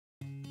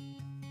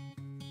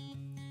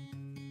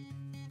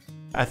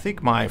I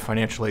think my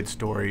financial aid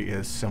story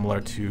is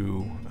similar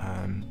to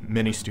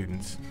many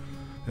students,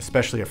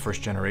 especially a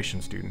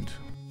first-generation student.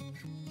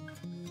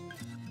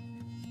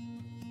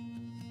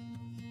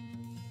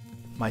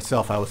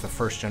 Myself, I was a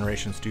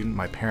first-generation student.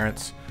 My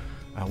parents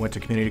went to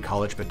community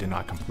college but did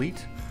not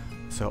complete,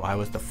 so I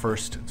was the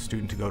first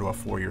student to go to a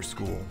four-year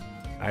school.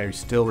 I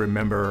still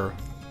remember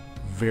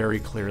very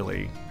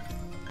clearly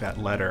that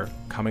letter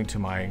coming to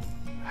my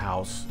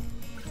house,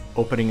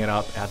 opening it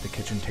up at the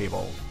kitchen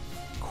table,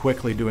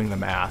 quickly doing the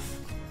math,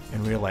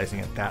 and realizing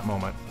at that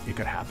moment it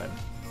could happen,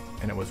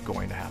 and it was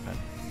going to happen.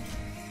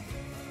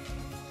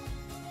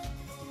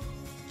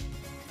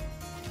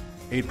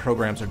 Aid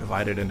programs are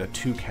divided into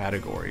two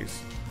categories.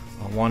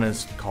 One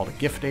is called a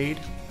gift aid,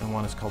 and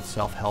one is called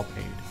self-help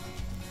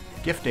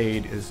aid. Gift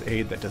aid is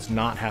aid that does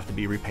not have to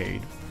be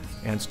repaid,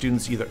 and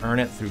students either earn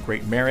it through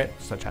great merit,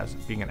 such as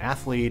being an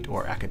athlete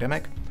or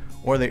academic,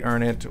 or they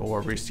earn it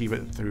or receive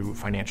it through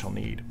financial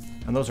need,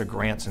 and those are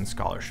grants and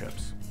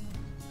scholarships.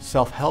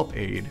 Self-help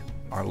aid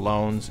are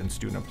loans and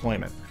student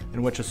employment,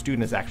 in which a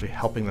student is actually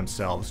helping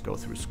themselves go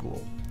through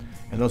school.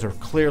 And those are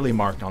clearly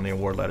marked on the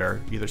award letter,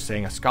 either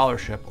saying a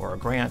scholarship or a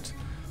grant.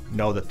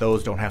 Know that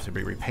those don't have to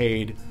be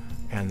repaid,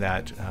 and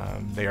that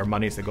they are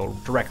monies that go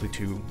directly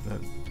to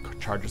the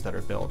charges that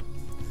are billed.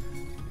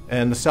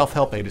 And the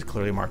self-help aid is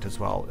clearly marked as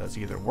well as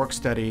either work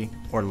study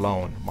or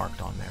loan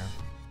marked on there.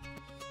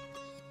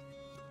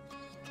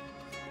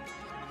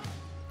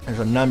 There's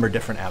a number of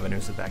different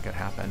avenues that could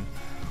happen.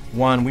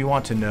 One, we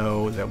want to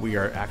know that we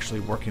are actually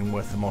working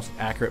with the most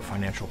accurate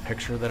financial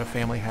picture that a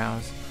family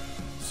has.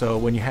 So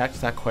when you ask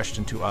that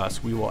question to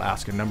us, we will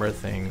ask a number of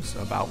things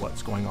about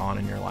what's going on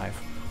in your life.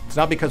 It's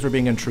not because we're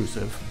being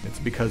intrusive, it's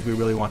because we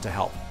really want to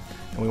help.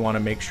 And we want to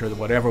make sure that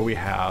whatever we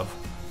have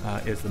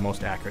is the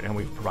most accurate, and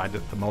we've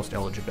provided the most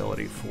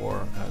eligibility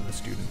for the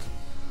student.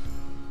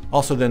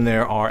 Also then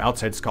there are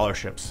outside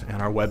scholarships,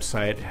 and our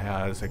website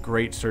has a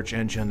great search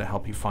engine to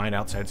help you find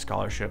outside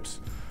scholarships.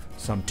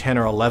 Some 10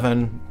 or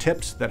 11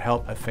 tips that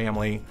help a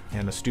family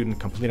and a student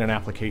complete an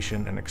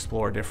application and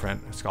explore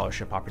different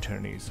scholarship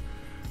opportunities.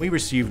 We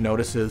receive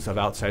notices of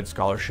outside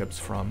scholarships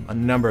from a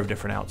number of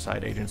different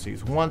outside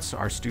agencies. Once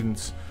our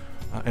students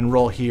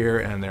enroll here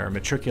and they're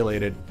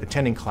matriculated,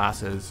 attending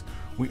classes,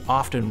 we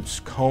often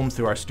comb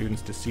through our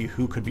students to see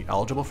who could be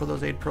eligible for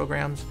those aid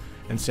programs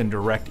and send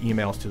direct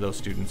emails to those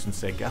students and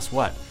say, guess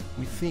what?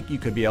 We think you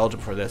could be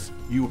eligible for this.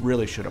 You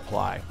really should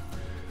apply.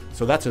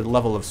 So that's a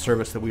level of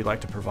service that we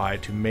like to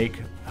provide to make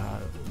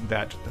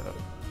that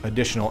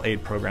additional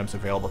aid programs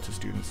available to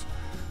students.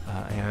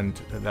 And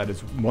that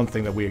is one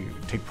thing that we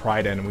take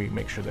pride in, and we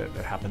make sure that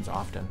that happens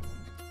often.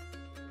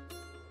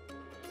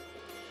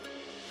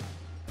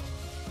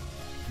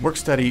 Work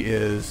Study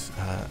is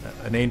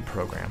an aid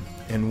program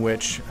in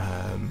which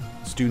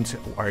students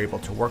are able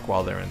to work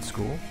while they're in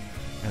school,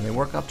 and they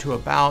work up to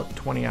about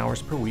 20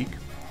 hours per week.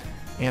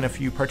 And if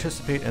you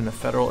participate in the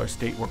federal or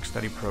state work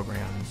study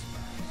programs,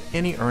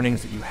 any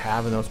earnings that you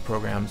have in those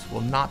programs will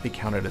not be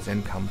counted as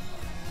income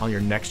on your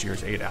next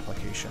year's aid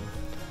application.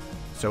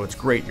 So it's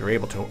great, you're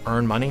able to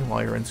earn money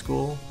while you're in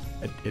school.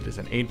 It is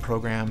an aid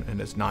program and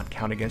does not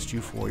count against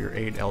you for your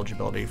aid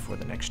eligibility for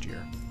the next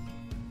year.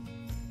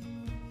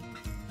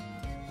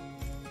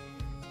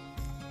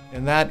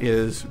 And that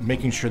is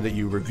making sure that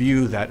you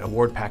review that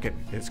award packet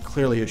as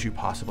clearly as you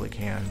possibly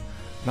can.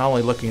 Not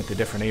only looking at the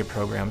different aid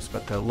programs,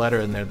 but the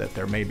letter in there that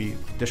there may be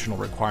additional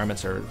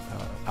requirements or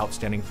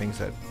outstanding things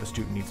that the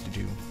student needs to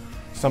do.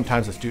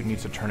 Sometimes the student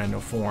needs to turn in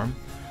a form.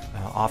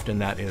 Often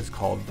that is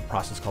called the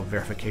process called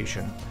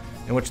verification,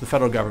 in which the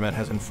federal government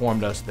has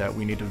informed us that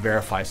we need to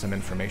verify some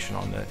information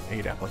on the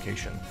aid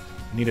application.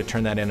 We need to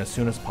turn that in as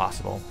soon as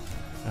possible.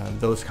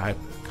 Those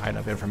kind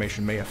of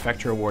information may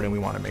affect your award, and we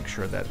want to make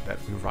sure that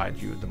we provide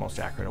you the most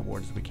accurate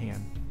awards as we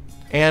can.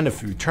 And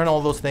if you turn all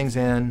those things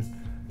in,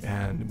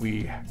 and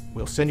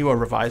we'll send you a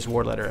revised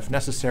award letter if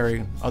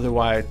necessary.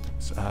 Otherwise,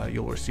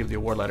 you'll receive the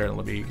award letter and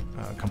it'll be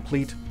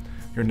complete.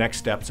 Your next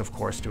steps, of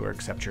course, to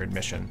accept your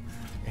admission,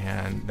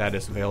 and that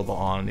is available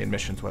on the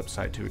admissions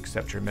website to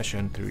accept your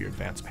admission through your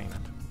advance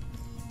payment.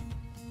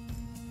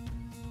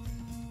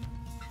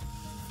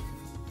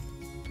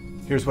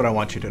 Here's what I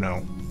want you to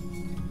know.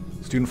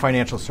 Student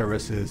Financial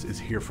Services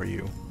is here for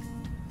you.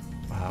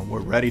 We're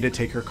ready to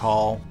take your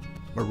call,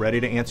 we're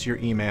ready to answer your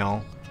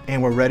email,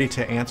 and we're ready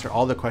to answer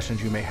all the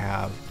questions you may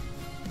have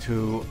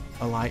to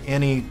allay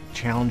any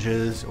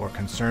challenges or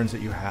concerns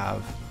that you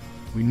have.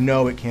 We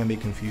know it can be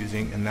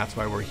confusing, and that's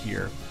why we're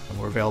here. And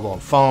we're available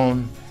on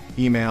phone,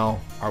 email.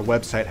 Our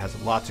website has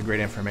lots of great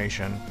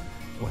information,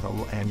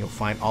 and you'll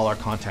find all our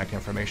contact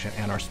information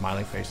and our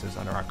smiling faces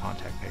under our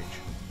contact page.